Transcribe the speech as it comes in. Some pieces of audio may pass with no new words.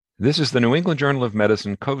This is the New England Journal of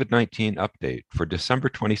Medicine COVID-19 update for December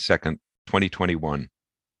 22nd, 2021.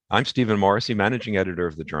 I'm Stephen Morrissey, managing editor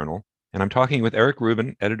of the journal, and I'm talking with Eric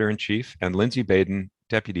Rubin, editor-in-chief, and Lindsay Baden,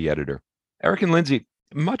 deputy editor. Eric and Lindsay,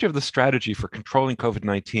 much of the strategy for controlling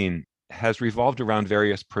COVID-19 has revolved around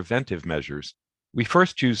various preventive measures. We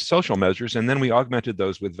first used social measures, and then we augmented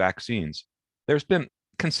those with vaccines. There's been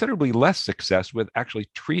considerably less success with actually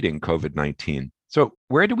treating COVID-19. So,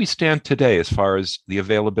 where do we stand today as far as the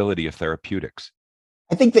availability of therapeutics?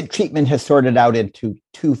 I think that treatment has sorted out into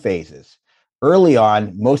two phases. Early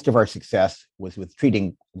on, most of our success was with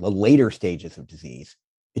treating the later stages of disease.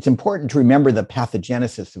 It's important to remember the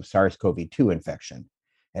pathogenesis of SARS-CoV-2 infection.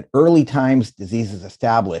 At early times, disease is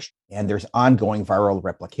established and there's ongoing viral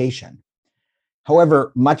replication.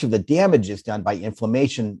 However, much of the damage is done by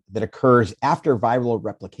inflammation that occurs after viral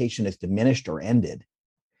replication is diminished or ended.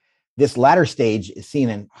 This latter stage is seen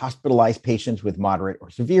in hospitalized patients with moderate or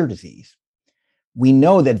severe disease. We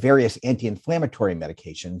know that various anti-inflammatory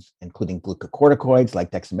medications, including glucocorticoids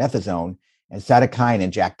like dexamethasone and cytokine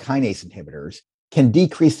and JAK kinase inhibitors, can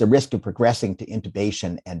decrease the risk of progressing to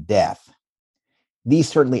intubation and death. These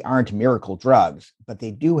certainly aren't miracle drugs, but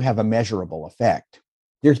they do have a measurable effect.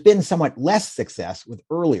 There's been somewhat less success with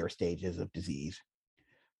earlier stages of disease.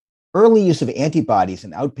 Early use of antibodies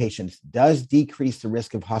in outpatients does decrease the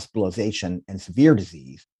risk of hospitalization and severe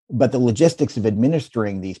disease, but the logistics of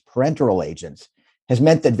administering these parenteral agents has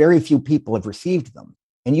meant that very few people have received them,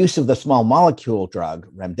 and use of the small molecule drug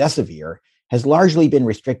remdesivir has largely been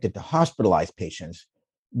restricted to hospitalized patients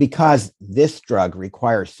because this drug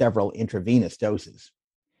requires several intravenous doses.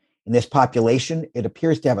 In this population, it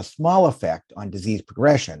appears to have a small effect on disease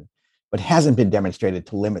progression, but hasn't been demonstrated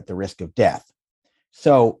to limit the risk of death.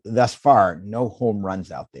 So, thus far, no home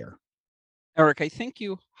runs out there. Eric, I think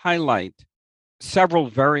you highlight several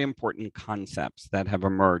very important concepts that have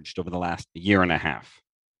emerged over the last year and a half.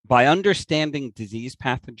 By understanding disease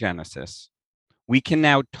pathogenesis, we can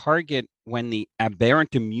now target when the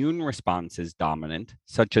aberrant immune response is dominant,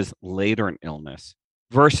 such as later in illness,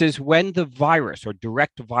 versus when the virus or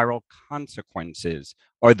direct viral consequences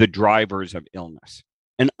are the drivers of illness.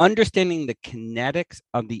 And understanding the kinetics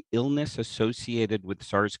of the illness associated with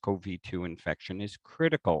SARS-CoV-2 infection is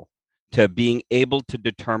critical to being able to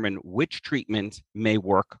determine which treatments may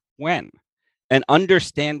work when. And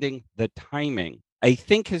understanding the timing, I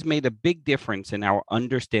think, has made a big difference in our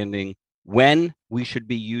understanding when we should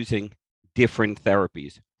be using different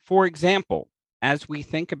therapies. For example, as we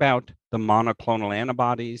think about the monoclonal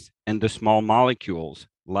antibodies and the small molecules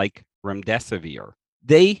like remdesivir,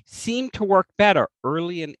 they seem to work better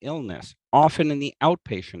early in illness, often in the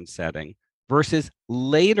outpatient setting, versus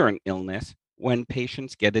later in illness when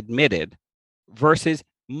patients get admitted, versus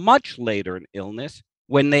much later in illness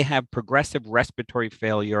when they have progressive respiratory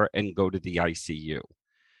failure and go to the ICU.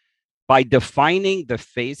 By defining the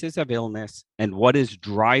phases of illness and what is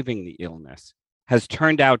driving the illness has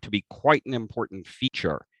turned out to be quite an important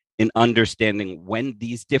feature in understanding when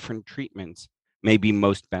these different treatments may be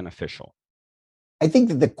most beneficial. I think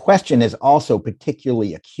that the question is also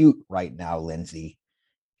particularly acute right now, Lindsay.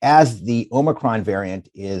 As the Omicron variant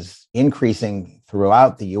is increasing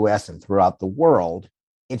throughout the US and throughout the world,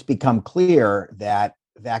 it's become clear that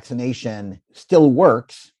vaccination still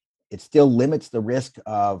works. It still limits the risk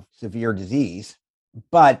of severe disease,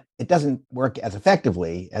 but it doesn't work as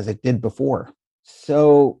effectively as it did before.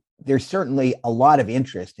 So there's certainly a lot of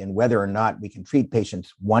interest in whether or not we can treat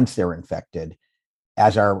patients once they're infected,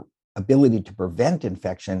 as our ability to prevent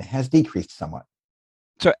infection has decreased somewhat.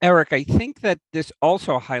 So, Eric, I think that this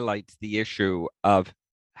also highlights the issue of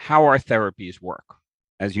how our therapies work.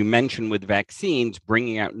 As you mentioned with vaccines,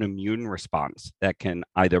 bringing out an immune response that can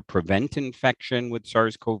either prevent infection with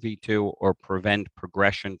SARS-CoV-2 or prevent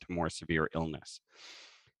progression to more severe illness.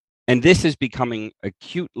 And this is becoming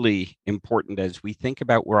acutely important as we think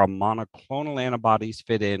about where our monoclonal antibodies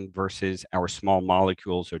fit in versus our small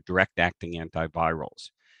molecules or direct-acting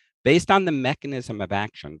antivirals. Based on the mechanism of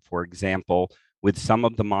action, for example, with some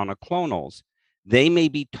of the monoclonals, they may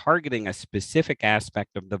be targeting a specific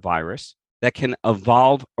aspect of the virus that can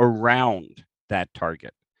evolve around that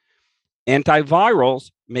target.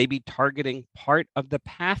 Antivirals may be targeting part of the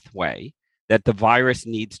pathway that the virus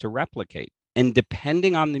needs to replicate. And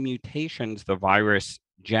depending on the mutations the virus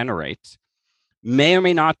generates, may or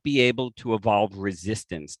may not be able to evolve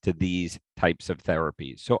resistance to these types of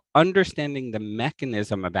therapies. So understanding the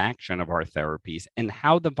mechanism of action of our therapies and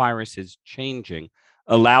how the virus is changing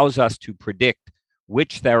allows us to predict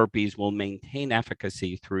which therapies will maintain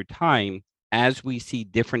efficacy through time as we see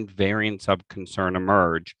different variants of concern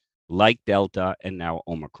emerge, like Delta and now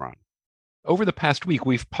Omicron. Over the past week,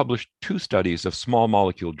 we've published 2 studies of small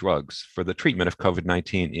molecule drugs for the treatment of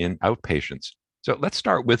COVID-19 in outpatients. So let's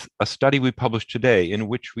start with a study we published today in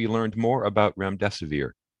which we learned more about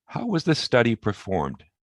remdesivir. How was this study performed?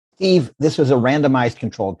 Steve, this was a randomized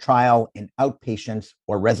controlled trial in outpatients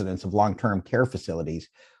or residents of long-term care facilities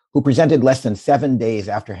who presented less than 7 days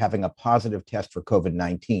after having a positive test for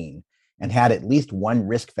COVID-19 and had at least one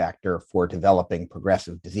risk factor for developing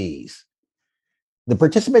progressive disease. The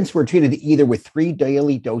participants were treated either with 3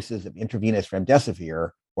 daily doses of intravenous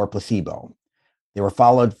remdesivir or placebo. They were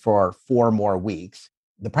followed for 4 more weeks.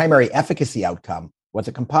 The primary efficacy outcome was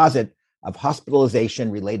a composite of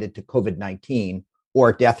hospitalization related to COVID-19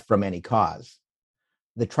 or death from any cause.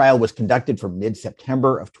 The trial was conducted from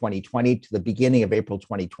mid-September of 2020 to the beginning of April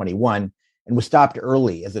 2021 and was stopped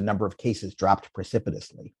early as the number of cases dropped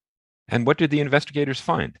precipitously. And what did the investigators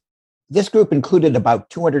find? This group included about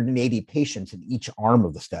 280 patients in each arm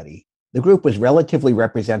of the study. The group was relatively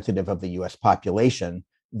representative of the US population,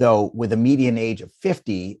 though with a median age of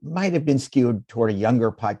 50, might have been skewed toward a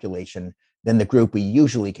younger population than the group we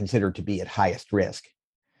usually consider to be at highest risk.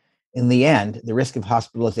 In the end, the risk of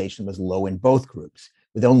hospitalization was low in both groups,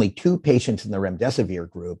 with only 2 patients in the remdesivir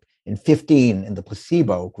group and 15 in the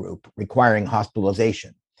placebo group requiring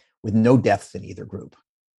hospitalization, with no deaths in either group.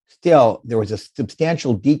 Still, there was a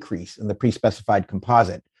substantial decrease in the pre-specified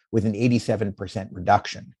composite with an 87%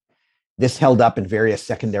 reduction. This held up in various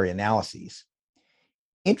secondary analyses.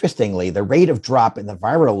 Interestingly, the rate of drop in the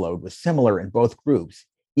viral load was similar in both groups,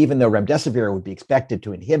 even though remdesivir would be expected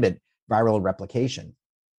to inhibit viral replication.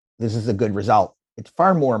 This is a good result. It's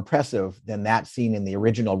far more impressive than that seen in the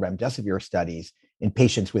original remdesivir studies in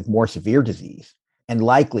patients with more severe disease, and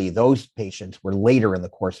likely those patients were later in the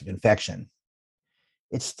course of infection.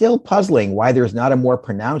 It's still puzzling why there's not a more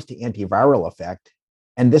pronounced antiviral effect,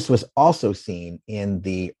 and this was also seen in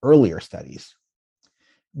the earlier studies.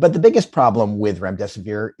 But the biggest problem with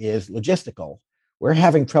remdesivir is logistical. We're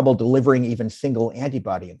having trouble delivering even single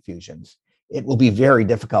antibody infusions. It will be very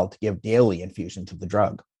difficult to give daily infusions of the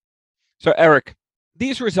drug. So, Eric,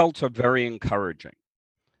 these results are very encouraging.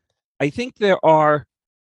 I think there are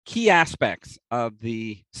key aspects of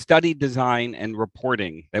the study design and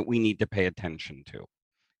reporting that we need to pay attention to.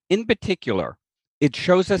 In particular, it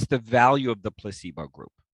shows us the value of the placebo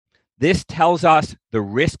group. This tells us the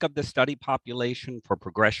risk of the study population for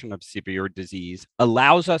progression of severe disease,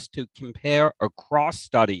 allows us to compare across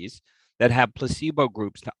studies that have placebo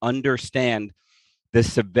groups to understand the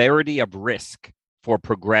severity of risk for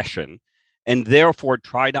progression, and therefore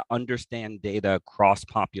try to understand data across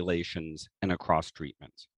populations and across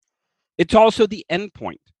treatments. It's also the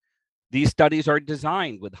endpoint. These studies are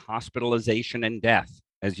designed with hospitalization and death.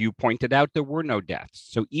 As you pointed out, there were no deaths.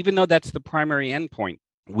 So even though that's the primary endpoint,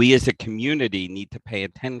 we as a community need to pay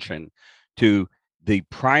attention to the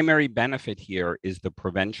primary benefit here is the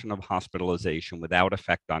prevention of hospitalization without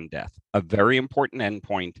effect on death. A very important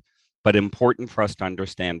endpoint, but important for us to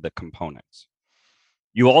understand the components.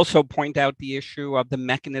 You also point out the issue of the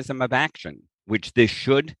mechanism of action, which this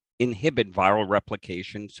should inhibit viral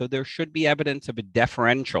replication. So there should be evidence of a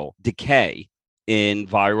differential decay in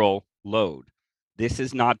viral load. This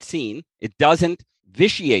is not seen. It doesn't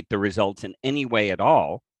vitiate the results in any way at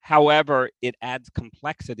all. However, it adds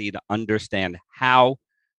complexity to understand how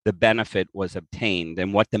the benefit was obtained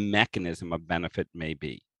and what the mechanism of benefit may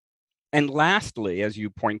be. And lastly, as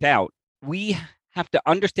you point out, we have to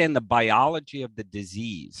understand the biology of the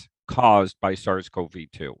disease caused by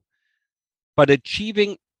SARS-CoV-2. But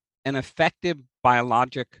achieving an effective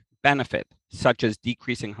biologic benefit, such as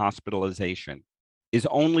decreasing hospitalization, is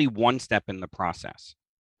only one step in the process.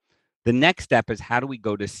 The next step is how do we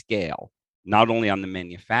go to scale, not only on the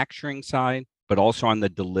manufacturing side, but also on the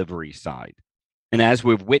delivery side. And as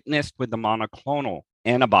we've witnessed with the monoclonal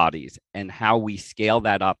antibodies and how we scale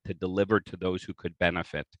that up to deliver to those who could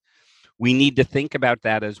benefit, we need to think about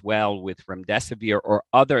that as well with remdesivir or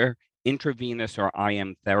other intravenous or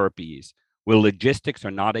IM therapies, where logistics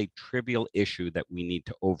are not a trivial issue that we need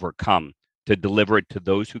to overcome to deliver it to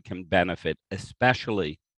those who can benefit,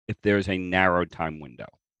 especially if there's a narrow time window.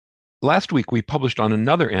 Last week, we published on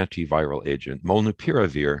another antiviral agent,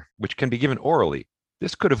 molnupiravir, which can be given orally.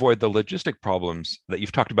 This could avoid the logistic problems that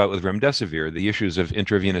you've talked about with remdesivir, the issues of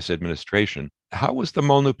intravenous administration. How was the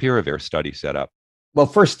molnupiravir study set up? Well,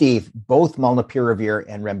 first, Steve, both molnupiravir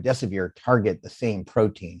and remdesivir target the same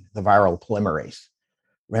protein, the viral polymerase.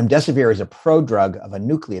 Remdesivir is a prodrug of a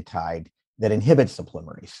nucleotide that inhibits the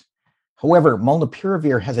polymerase. However,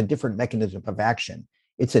 molnupiravir has a different mechanism of action.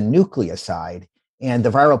 It's a nucleoside, and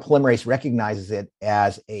the viral polymerase recognizes it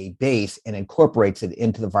as a base and incorporates it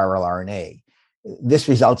into the viral RNA. This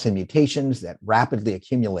results in mutations that rapidly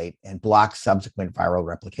accumulate and block subsequent viral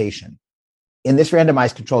replication. In this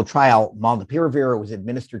randomized controlled trial, molnupiravir was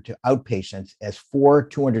administered to outpatients as 4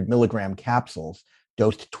 200 milligram capsules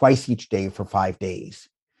dosed twice each day for 5 days.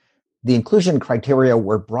 The inclusion criteria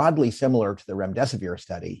were broadly similar to the remdesivir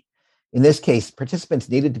study. In this case, participants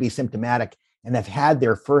needed to be symptomatic and have had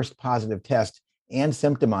their first positive test and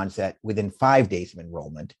symptom onset within 5 days of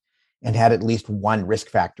enrollment and had at least one risk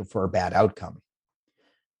factor for a bad outcome.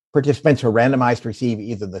 Participants were randomized to receive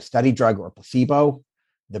either the study drug or placebo.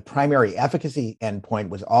 The primary efficacy endpoint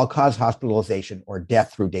was all-cause hospitalization or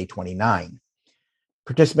death through day 29.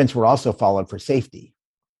 Participants were also followed for safety.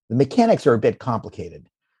 The mechanics are a bit complicated.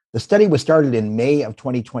 The study was started in May of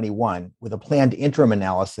 2021 with a planned interim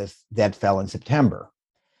analysis that fell in September.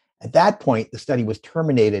 At that point, the study was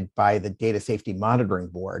terminated by the Data Safety Monitoring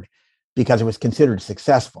Board because it was considered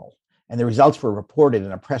successful, and the results were reported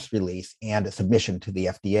in a press release and a submission to the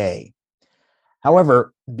FDA.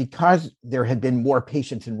 However, because there had been more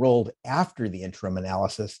patients enrolled after the interim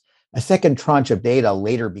analysis, a second tranche of data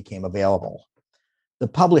later became available. The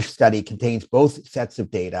published study contains both sets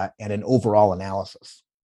of data and an overall analysis.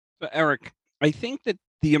 So, Eric, I think that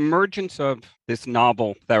the emergence of this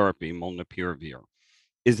novel therapy, molnupiravir,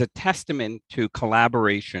 is a testament to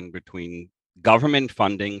collaboration between government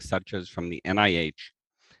funding, such as from the NIH,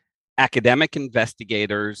 academic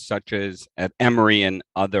investigators, such as at Emory and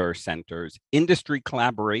other centers, industry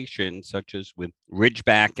collaboration, such as with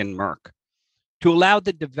Ridgeback and Merck, to allow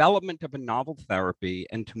the development of a novel therapy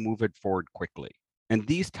and to move it forward quickly. And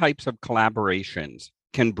these types of collaborations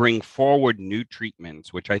can bring forward new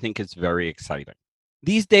treatments, which I think is very exciting.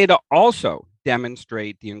 These data also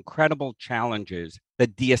demonstrate the incredible challenges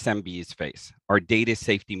that DSMBs face, our data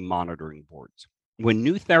safety monitoring boards. When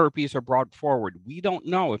new therapies are brought forward, we don't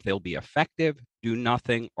know if they'll be effective, do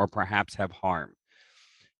nothing, or perhaps have harm.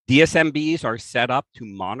 DSMBs are set up to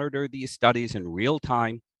monitor these studies in real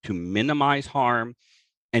time to minimize harm,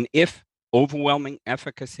 and if overwhelming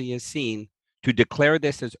efficacy is seen, to declare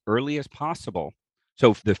this as early as possible,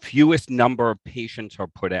 so the fewest number of patients are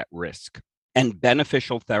put at risk, and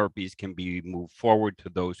beneficial therapies can be moved forward to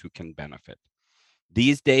those who can benefit.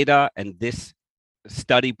 These data and this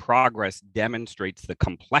study progress demonstrates the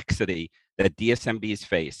complexity that DSMBs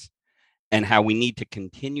face and how we need to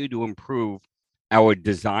continue to improve our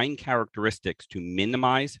design characteristics to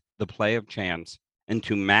minimize the play of chance and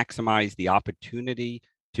to maximize the opportunity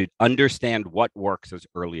to understand what works as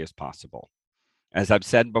early as possible. As I've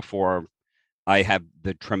said before, I have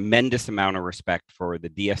the tremendous amount of respect for the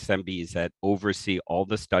DSMBs that oversee all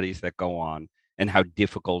the studies that go on and how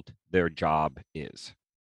difficult their job is.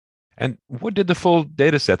 And what did the full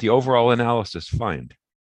data set, the overall analysis, find?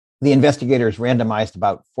 The investigators randomized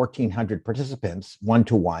about 1,400 participants,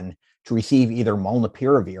 1-to-1, to receive either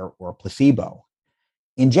molnupiravir or placebo.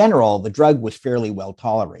 In general, the drug was fairly well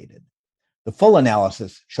tolerated. The full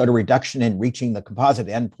analysis showed a reduction in reaching the composite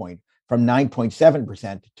endpoint from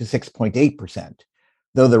 9.7% to 6.8%,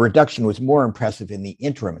 though the reduction was more impressive in the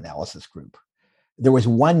interim analysis group. There was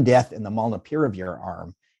 1 death in the molnupiravir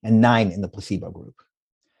arm and 9 in the placebo group.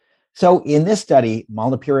 So in this study,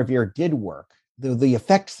 molnupiravir did work, though the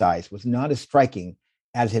effect size was not as striking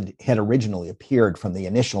as it had originally appeared from the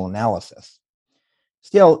initial analysis.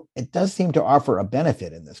 Still, it does seem to offer a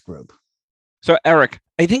benefit in this group. So, Eric,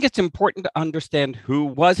 I think it's important to understand who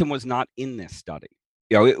was and was not in this study.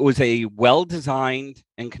 It was a well-designed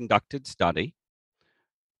and conducted study.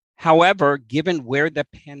 However, given where the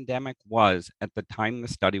pandemic was at the time the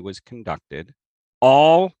study was conducted,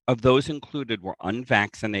 all of those included were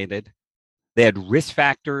unvaccinated. They had risk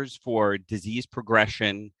factors for disease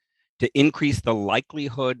progression to increase the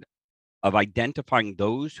likelihood of identifying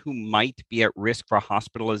those who might be at risk for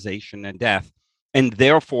hospitalization and death, and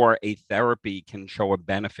therefore a therapy can show a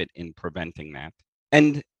benefit in preventing that.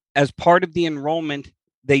 And as part of the enrollment,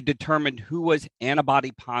 they determined who was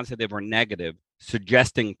antibody positive or negative,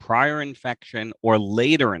 suggesting prior infection or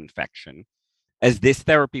later infection, as this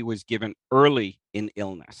therapy was given early in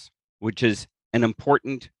illness, which is an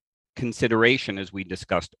important consideration as we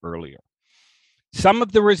discussed earlier. Some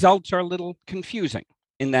of the results are a little confusing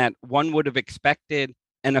in that one would have expected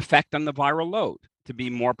an effect on the viral load to be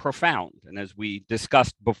more profound. And as we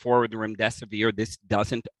discussed before with the remdesivir, this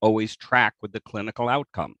doesn't always track with the clinical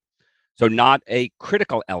outcome. So not a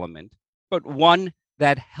critical element, but one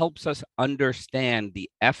that helps us understand the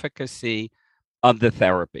efficacy of the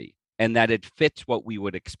therapy and that it fits what we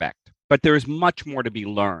would expect. But there is much more to be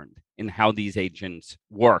learned in how these agents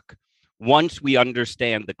work once we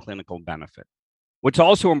understand the clinical benefit. What's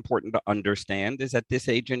also important to understand is that this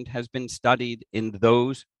agent has been studied in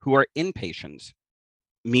those who are inpatients,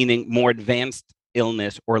 meaning more advanced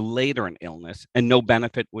illness or later in illness, and no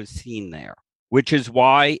benefit was seen there, which is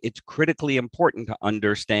why it's critically important to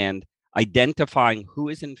understand identifying who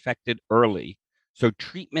is infected early. So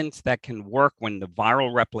treatments that can work when the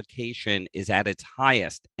viral replication is at its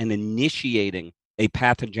highest and initiating a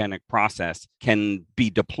pathogenic process can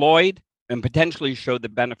be deployed and potentially show the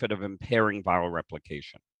benefit of impairing viral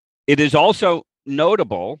replication. It is also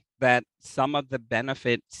notable that some of the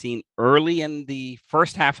benefit seen early in the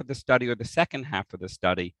first half of the study or the second half of the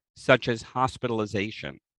study, such as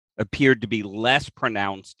hospitalization, appeared to be less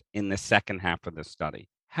pronounced in the second half of the study.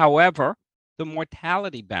 However, the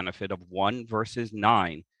mortality benefit of 1 versus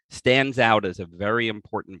 9 stands out as a very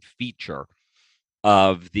important feature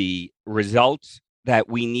of the results that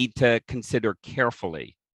we need to consider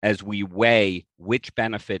carefully as we weigh which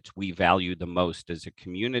benefits we value the most as a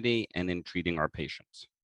community and in treating our patients.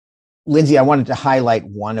 Lindsay, I wanted to highlight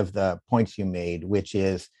one of the points you made, which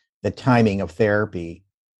is the timing of therapy.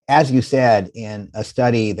 As you said, in a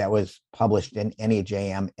study that was published in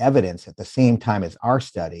NEJM Evidence at the same time as our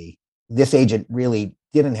study, this agent really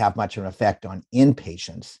didn't have much of an effect on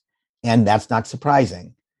inpatients. And that's not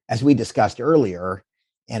surprising. As we discussed earlier,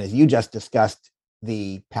 and as you just discussed,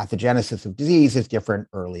 the pathogenesis of disease is different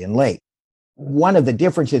early and late. One of the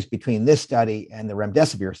differences between this study and the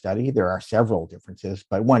remdesivir study, there are several differences,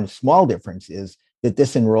 but one small difference is that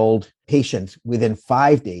this enrolled patients within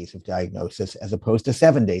 5 days of diagnosis as opposed to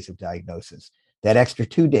 7 days of diagnosis. That extra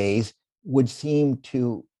 2 days would seem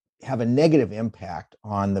to have a negative impact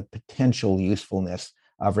on the potential usefulness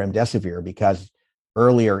of remdesivir because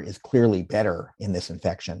earlier is clearly better in this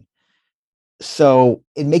infection. So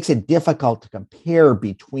it makes it difficult to compare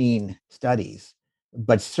between studies,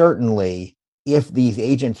 but certainly if these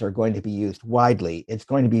agents are going to be used widely, it's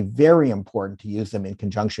going to be very important to use them in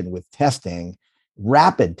conjunction with testing,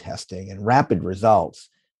 rapid testing and rapid results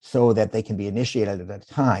so that they can be initiated at a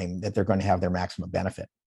time that they're going to have their maximum benefit.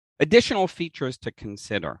 Additional features to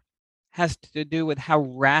consider has to do with how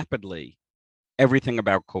rapidly everything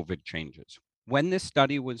about COVID changes. When this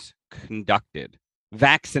study was conducted,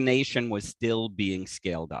 vaccination was still being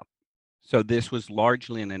scaled up. So this was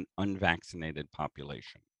largely in an unvaccinated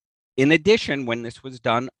population. In addition, when this was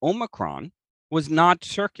done, Omicron was not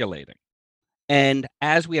circulating. And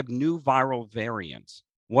as we have new viral variants,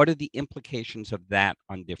 what are the implications of that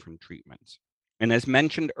on different treatments? And as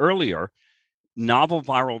mentioned earlier, novel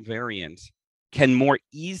viral variants can more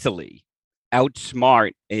easily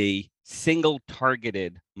outsmart a single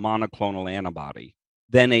targeted monoclonal antibody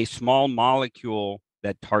than a small molecule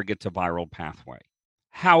that targets a viral pathway.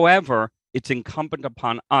 However, it's incumbent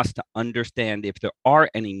upon us to understand if there are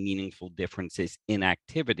any meaningful differences in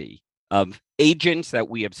activity of agents that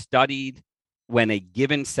we have studied when a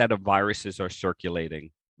given set of viruses are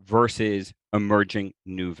circulating versus emerging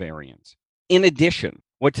new variants. In addition,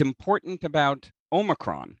 what's important about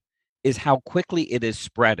Omicron is how quickly it is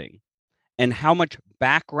spreading and how much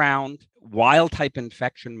background wild-type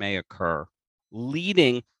infection may occur,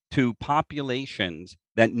 leading to populations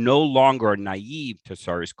that no longer are naive to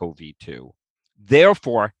SARS-CoV-2.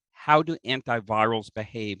 Therefore, how do antivirals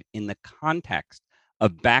behave in the context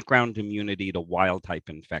of background immunity to wild-type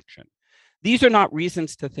infection? These are not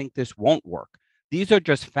reasons to think this won't work. These are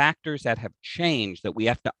just factors that have changed that we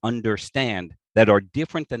have to understand that are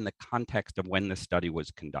different than the context of when the study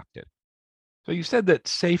was conducted. So you said that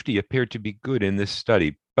safety appeared to be good in this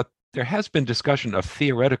study, but there has been discussion of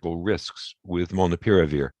theoretical risks with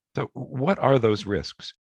molnupiravir. So what are those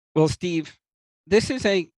risks? Well, Steve, this is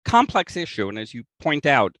a complex issue, and as you point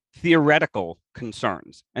out, theoretical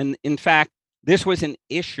concerns. And in fact, this was an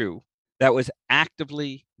issue that was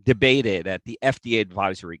actively debated at the FDA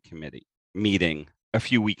Advisory Committee meeting a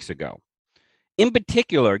few weeks ago. In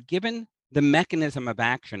particular, given the mechanism of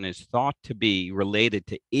action is thought to be related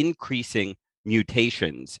to increasing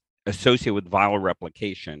mutations associated with viral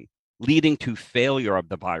replication, leading to failure of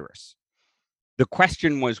the virus. The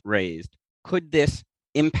question was raised, could this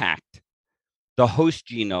impact the host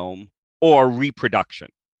genome or reproduction?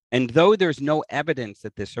 And though there's no evidence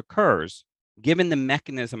that this occurs, given the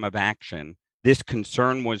mechanism of action, this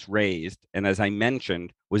concern was raised and, as I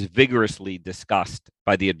mentioned, was vigorously discussed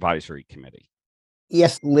by the advisory committee.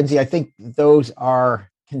 Yes, Lindsay, I think those are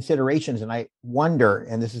considerations. And I wonder,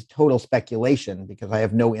 and this is total speculation because I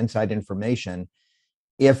have no inside information,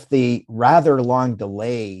 if the rather long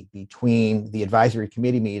delay between the advisory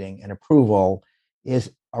committee meeting and approval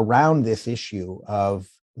is around this issue of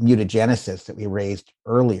mutagenesis that we raised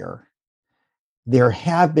earlier. There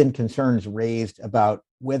have been concerns raised about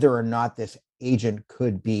whether or not this agent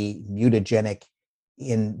could be mutagenic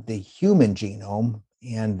in the human genome,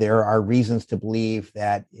 and there are reasons to believe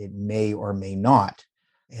that it may or may not.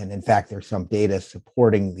 And in fact, there's some data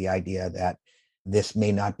supporting the idea that this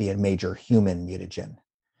may not be a major human mutagen.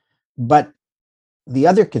 But the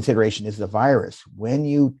other consideration is the virus. When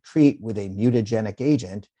you treat with a mutagenic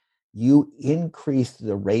agent, you increase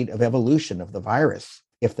the rate of evolution of the virus.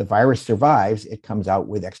 If the virus survives, it comes out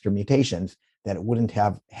with extra mutations that it wouldn't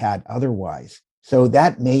have had otherwise. So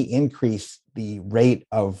that may increase the rate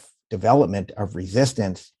of development of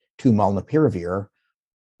resistance to molnupiravir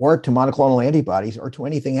or to monoclonal antibodies or to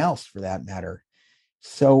anything else for that matter.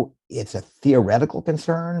 So it's a theoretical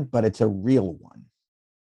concern, but it's a real one.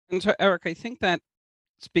 And so, Eric, I think that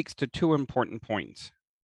speaks to two important points.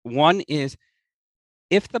 One is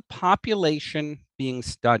if the population being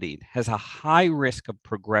studied has a high risk of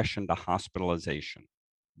progression to hospitalization,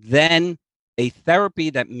 then a therapy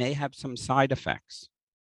that may have some side effects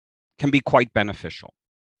can be quite beneficial.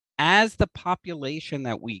 As the population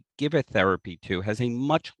that we give a therapy to has a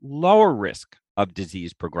much lower risk of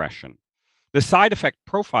disease progression, the side effect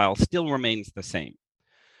profile still remains the same.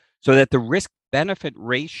 So that the risk-benefit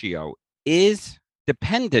ratio is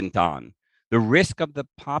dependent on the risk of the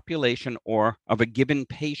population or of a given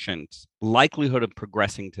patient's likelihood of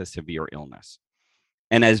progressing to severe illness.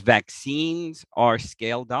 And as vaccines are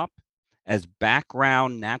scaled up, as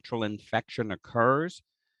background natural infection occurs,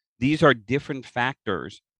 these are different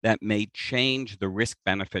factors that may change the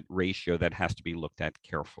risk-benefit ratio that has to be looked at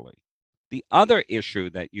carefully. The other issue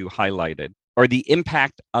that you highlighted are the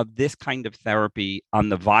impact of this kind of therapy on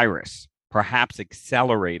the virus, perhaps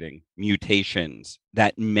accelerating mutations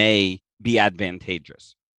that may be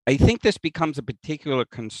advantageous. I think this becomes a particular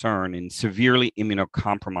concern in severely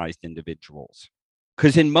immunocompromised individuals,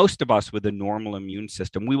 because in most of us with a normal immune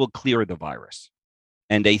system, we will clear the virus,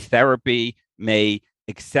 and a therapy may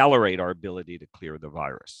accelerate our ability to clear the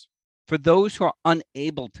virus. For those who are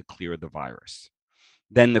unable to clear the virus,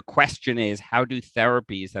 then the question is, how do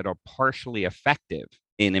therapies that are partially effective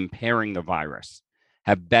in impairing the virus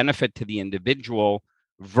have benefit to the individual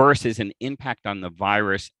versus an impact on the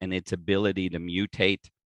virus and its ability to mutate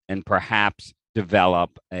and perhaps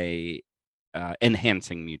develop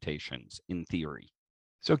enhancing mutations in theory?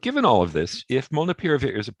 So given all of this, if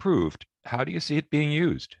molnupiravir is approved, how do you see it being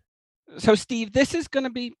used? So, Steve, this is going to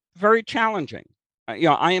be very challenging.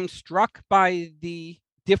 I am struck by the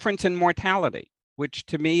difference in mortality, which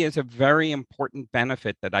to me is a very important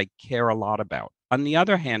benefit that I care a lot about. On the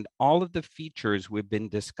other hand, all of the features we've been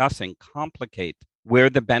discussing complicate where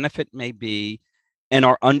the benefit may be and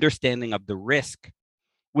our understanding of the risk,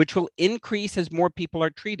 which will increase as more people are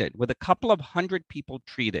treated. With a couple of hundred people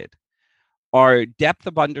treated, our depth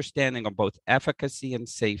of understanding of both efficacy and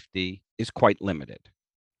safety is quite limited.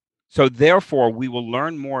 So therefore, we will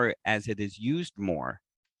learn more as it is used more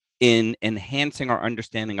in enhancing our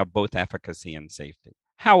understanding of both efficacy and safety.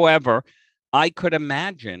 However, I could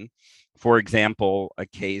imagine, for example, a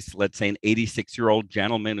case, let's say an 86-year-old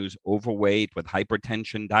gentleman who's overweight with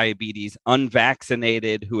hypertension, diabetes,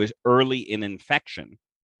 unvaccinated, who is early in infection,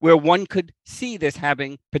 where one could see this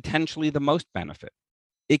having potentially the most benefit.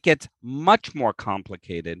 It gets much more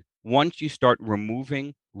complicated once you start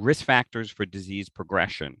removing risk factors for disease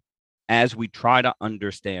progression as we try to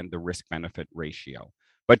understand the risk-benefit ratio.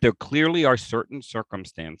 But there clearly are certain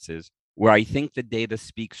circumstances where I think the data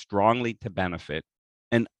speaks strongly to benefit,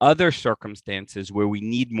 and other circumstances where we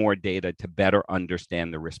need more data to better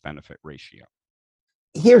understand the risk-benefit ratio.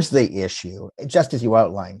 Here's the issue, just as you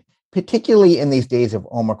outlined, particularly in these days of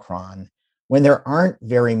Omicron, when there aren't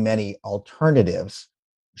very many alternatives,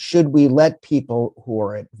 should we let people who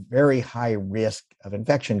are at very high risk of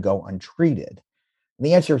infection go untreated? And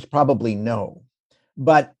the answer is probably no.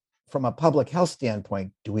 But from a public health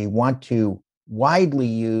standpoint, do we want to widely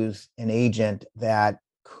use an agent that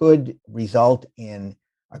could result in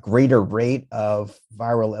a greater rate of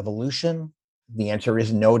viral evolution? The answer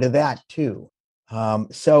is no to that too.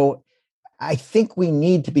 So I think we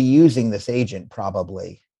need to be using this agent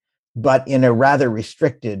probably, but in a rather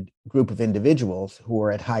restricted group of individuals who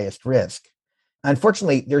are at highest risk.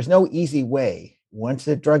 Unfortunately, there's no easy way. Once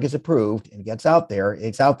a drug is approved and gets out there,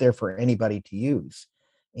 it's out there for anybody to use.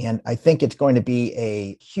 And I think it's going to be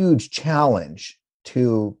a huge challenge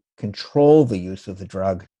to control the use of the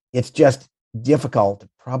drug. It's just difficult,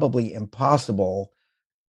 probably impossible,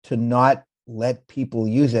 to not let people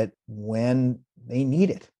use it when they need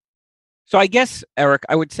it. So I guess, Eric,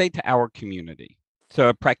 I would say to our community,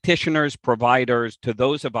 to practitioners, providers, to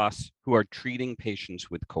those of us who are treating patients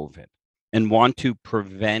with COVID and want to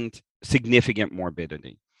prevent significant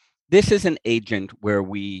morbidity, this is an agent where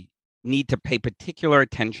we need to pay particular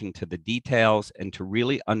attention to the details and to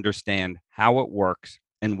really understand how it works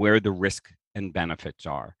and where the risk and benefits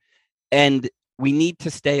are. And we need to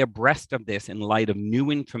stay abreast of this in light of new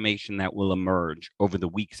information that will emerge over the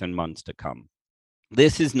weeks and months to come.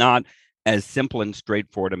 This is not as simple and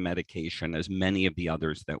straightforward a medication as many of the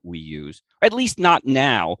others that we use, or at least not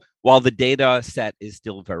now, while the data set is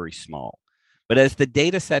still very small. But as the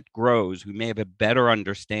data set grows, we may have a better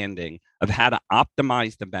understanding of how to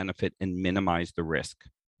optimize the benefit and minimize the risk,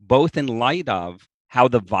 both in light of how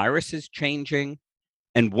the virus is changing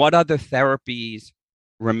and what other therapies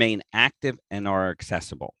remain active and are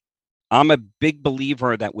accessible. I'm a big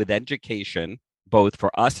believer that with education, both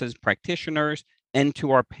for us as practitioners and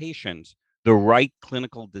to our patients, the right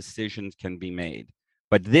clinical decisions can be made.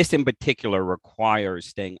 But this in particular requires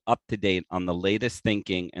staying up to date on the latest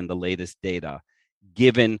thinking and the latest data,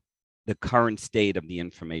 given the current state of the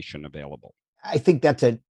information available. I think that's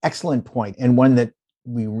an excellent point, and one that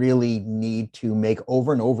we really need to make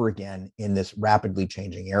over and over again in this rapidly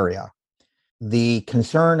changing area. The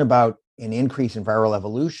concern about an increase in viral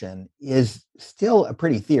evolution is still a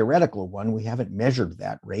pretty theoretical one. We haven't measured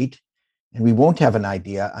that rate, and we won't have an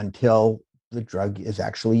idea until the drug is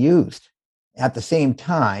actually used. At the same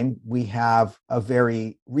time, we have a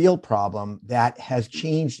very real problem that has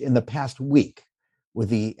changed in the past week with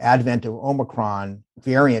the advent of Omicron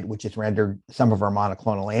variant, which has rendered some of our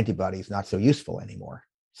monoclonal antibodies not so useful anymore.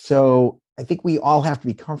 So I think we all have to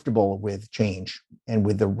be comfortable with change and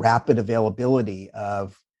with the rapid availability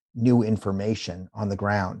of new information on the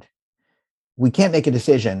ground. We can't make a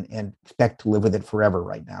decision and expect to live with it forever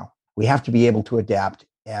right now. We have to be able to adapt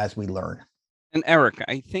as we learn. And Eric,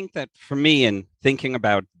 I think that for me, in thinking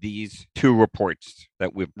about these two reports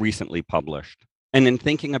that we've recently published, and in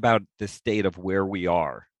thinking about the state of where we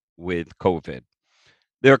are with COVID,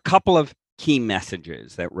 there are a couple of key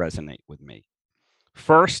messages that resonate with me.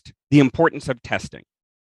 First, the importance of testing.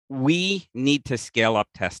 We need to scale up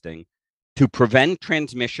testing to prevent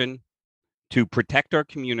transmission, to protect our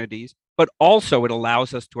communities, but also it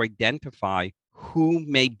allows us to identify who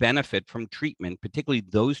may benefit from treatment, particularly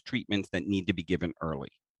those treatments that need to be given early.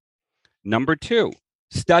 Number two,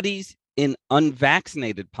 studies in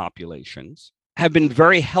unvaccinated populations have been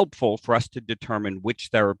very helpful for us to determine which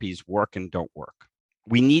therapies work and don't work.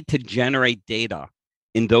 We need to generate data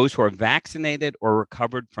in those who are vaccinated or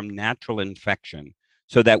recovered from natural infection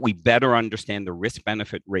so that we better understand the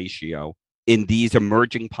risk-benefit ratio in these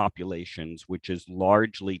emerging populations, which is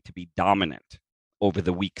largely to be dominant over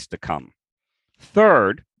the weeks to come.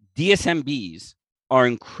 Third, DSMBs are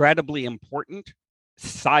incredibly important,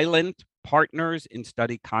 silent partners in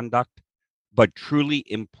study conduct, but truly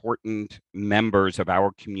important members of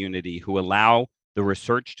our community who allow the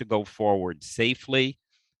research to go forward safely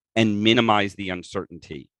and minimize the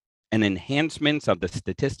uncertainty. And enhancements of the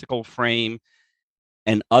statistical frame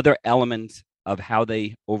and other elements of how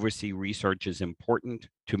they oversee research is important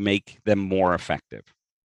to make them more effective.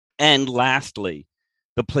 And lastly,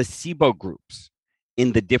 the placebo groups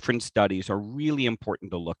in the different studies are really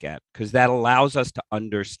important to look at because that allows us to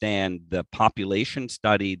understand the population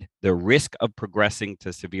studied, the risk of progressing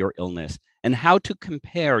to severe illness, and how to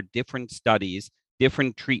compare different studies,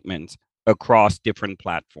 different treatments across different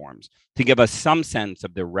platforms to give us some sense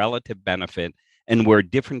of the relative benefit and where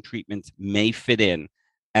different treatments may fit in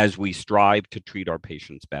as we strive to treat our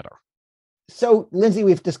patients better. So, Lindsay,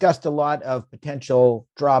 we've discussed a lot of potential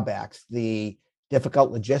drawbacks, the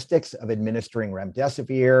difficult logistics of administering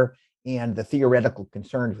remdesivir and the theoretical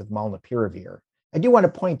concerns with molnupiravir. I do want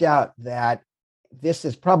to point out that this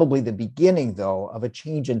is probably the beginning, though, of a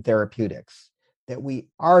change in therapeutics, that we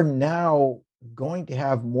are now going to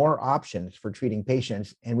have more options for treating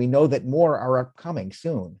patients, and we know that more are upcoming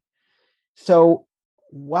soon. So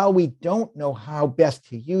while we don't know how best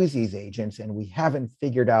to use these agents, and we haven't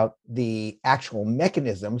figured out the actual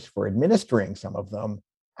mechanisms for administering some of them,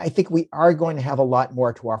 I think we are going to have a lot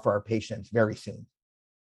more to offer our patients very soon.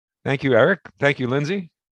 Thank you, Eric. Thank you, Lindsay.